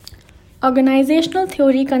Organizational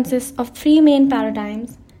theory consists of three main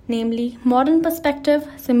paradigms, namely modern perspective,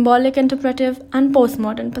 symbolic interpretive, and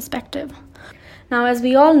postmodern perspective. Now, as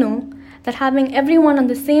we all know, that having everyone on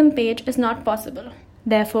the same page is not possible.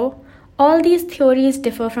 Therefore, all these theories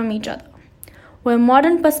differ from each other. Where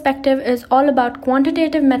modern perspective is all about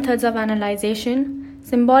quantitative methods of analyzation,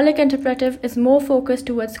 symbolic interpretive is more focused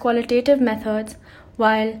towards qualitative methods,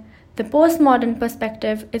 while the postmodern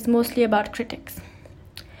perspective is mostly about critics.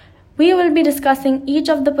 We will be discussing each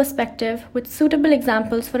of the perspective with suitable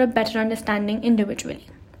examples for a better understanding individually.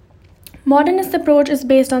 Modernist approach is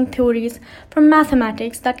based on theories from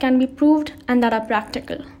mathematics that can be proved and that are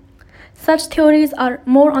practical. Such theories are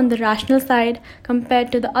more on the rational side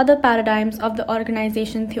compared to the other paradigms of the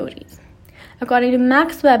organization theories. According to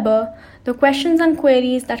Max Weber, the questions and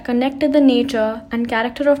queries that connected the nature and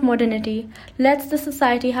character of modernity lets the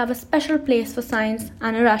society have a special place for science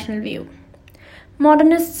and a rational view.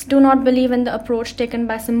 Modernists do not believe in the approach taken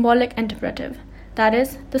by symbolic interpretive, that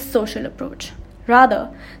is, the social approach.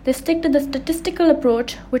 Rather, they stick to the statistical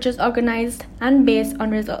approach, which is organized and based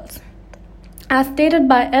on results. As stated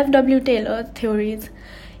by F.W. Taylor's theories,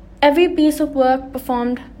 every piece of work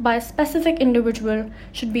performed by a specific individual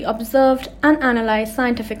should be observed and analyzed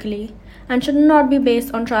scientifically and should not be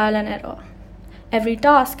based on trial and error. Every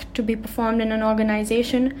task to be performed in an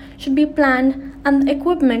organization should be planned, and the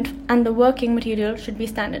equipment and the working material should be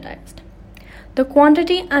standardized. The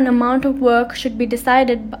quantity and amount of work should be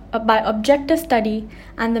decided by objective study,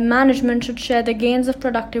 and the management should share the gains of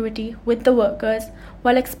productivity with the workers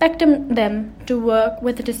while expecting them to work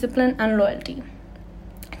with discipline and loyalty.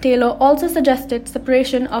 Taylor also suggested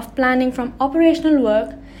separation of planning from operational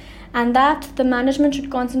work, and that the management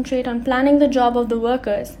should concentrate on planning the job of the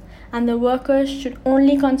workers, and the workers should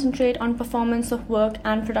only concentrate on performance of work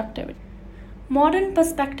and productivity. Modern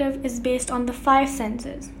perspective is based on the five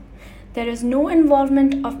senses. There is no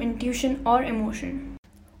involvement of intuition or emotion.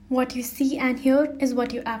 What you see and hear is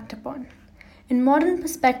what you act upon. In modern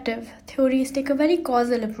perspective, theories take a very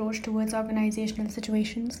causal approach towards organizational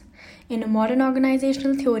situations. In a modern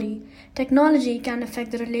organizational theory, technology can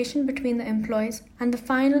affect the relation between the employees and the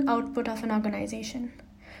final output of an organization.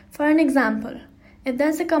 For an example, if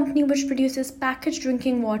there's a company which produces packaged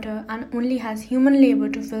drinking water and only has human labor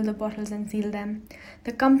to fill the bottles and seal them,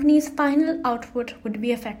 the company's final output would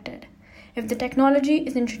be affected if the technology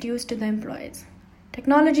is introduced to the employees.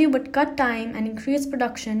 Technology would cut time and increase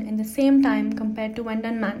production in the same time compared to when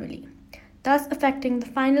done manually, thus affecting the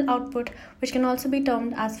final output, which can also be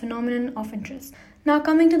termed as phenomenon of interest. Now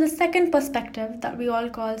coming to the second perspective that we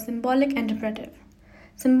all call symbolic interpretive.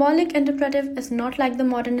 Symbolic interpretive is not like the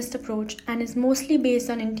modernist approach and is mostly based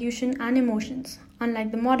on intuition and emotions,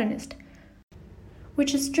 unlike the modernist,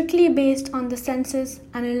 which is strictly based on the senses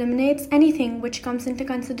and eliminates anything which comes into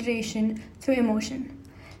consideration through emotion.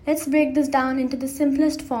 Let's break this down into the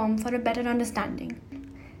simplest form for a better understanding.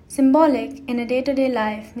 Symbolic in a day-to-day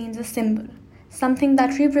life means a symbol, something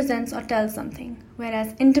that represents or tells something,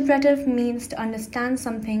 whereas interpretive means to understand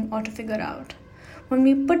something or to figure out. When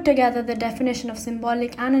we put together the definition of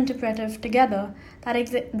symbolic and interpretive together,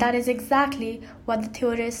 that is exactly what the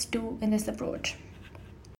theorists do in this approach.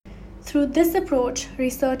 Through this approach,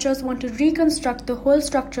 researchers want to reconstruct the whole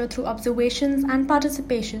structure through observations and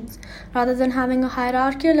participations rather than having a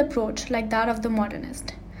hierarchical approach like that of the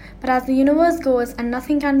modernist. But as the universe goes and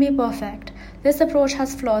nothing can be perfect, this approach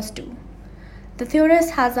has flaws too. The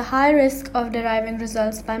theorist has a high risk of deriving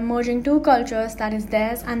results by merging two cultures, that is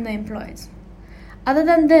theirs and the employees. Other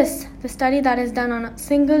than this, the study that is done on a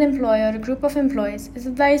single employee or a group of employees is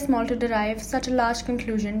very small to derive such a large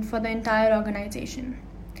conclusion for the entire organization.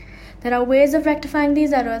 There are ways of rectifying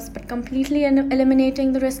these errors, but completely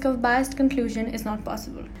eliminating the risk of biased conclusion is not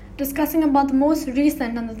possible. Discussing about the most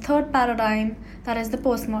recent and the third paradigm, that is the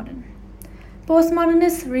postmodern.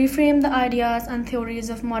 Postmodernists reframe the ideas and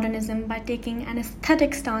theories of modernism by taking an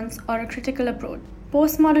aesthetic stance or a critical approach.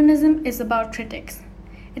 Postmodernism is about critics.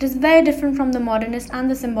 It is very different from the modernist and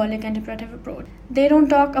the symbolic interpretive approach. They don't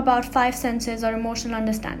talk about five senses or emotional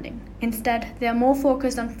understanding. Instead, they are more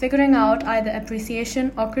focused on figuring out either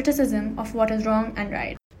appreciation or criticism of what is wrong and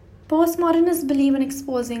right. Postmodernists believe in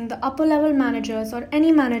exposing the upper-level managers or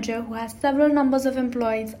any manager who has several numbers of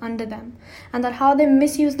employees under them, and that how they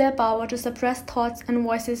misuse their power to suppress thoughts and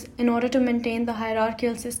voices in order to maintain the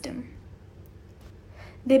hierarchical system.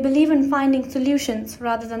 They believe in finding solutions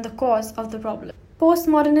rather than the cause of the problem.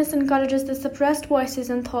 Postmodernists encourages the suppressed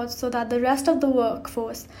voices and thoughts so that the rest of the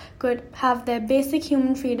workforce could have their basic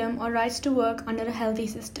human freedom or rights to work under a healthy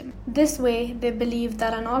system. This way, they believe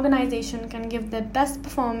that an organization can give their best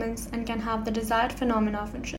performance and can have the desired phenomena of interest.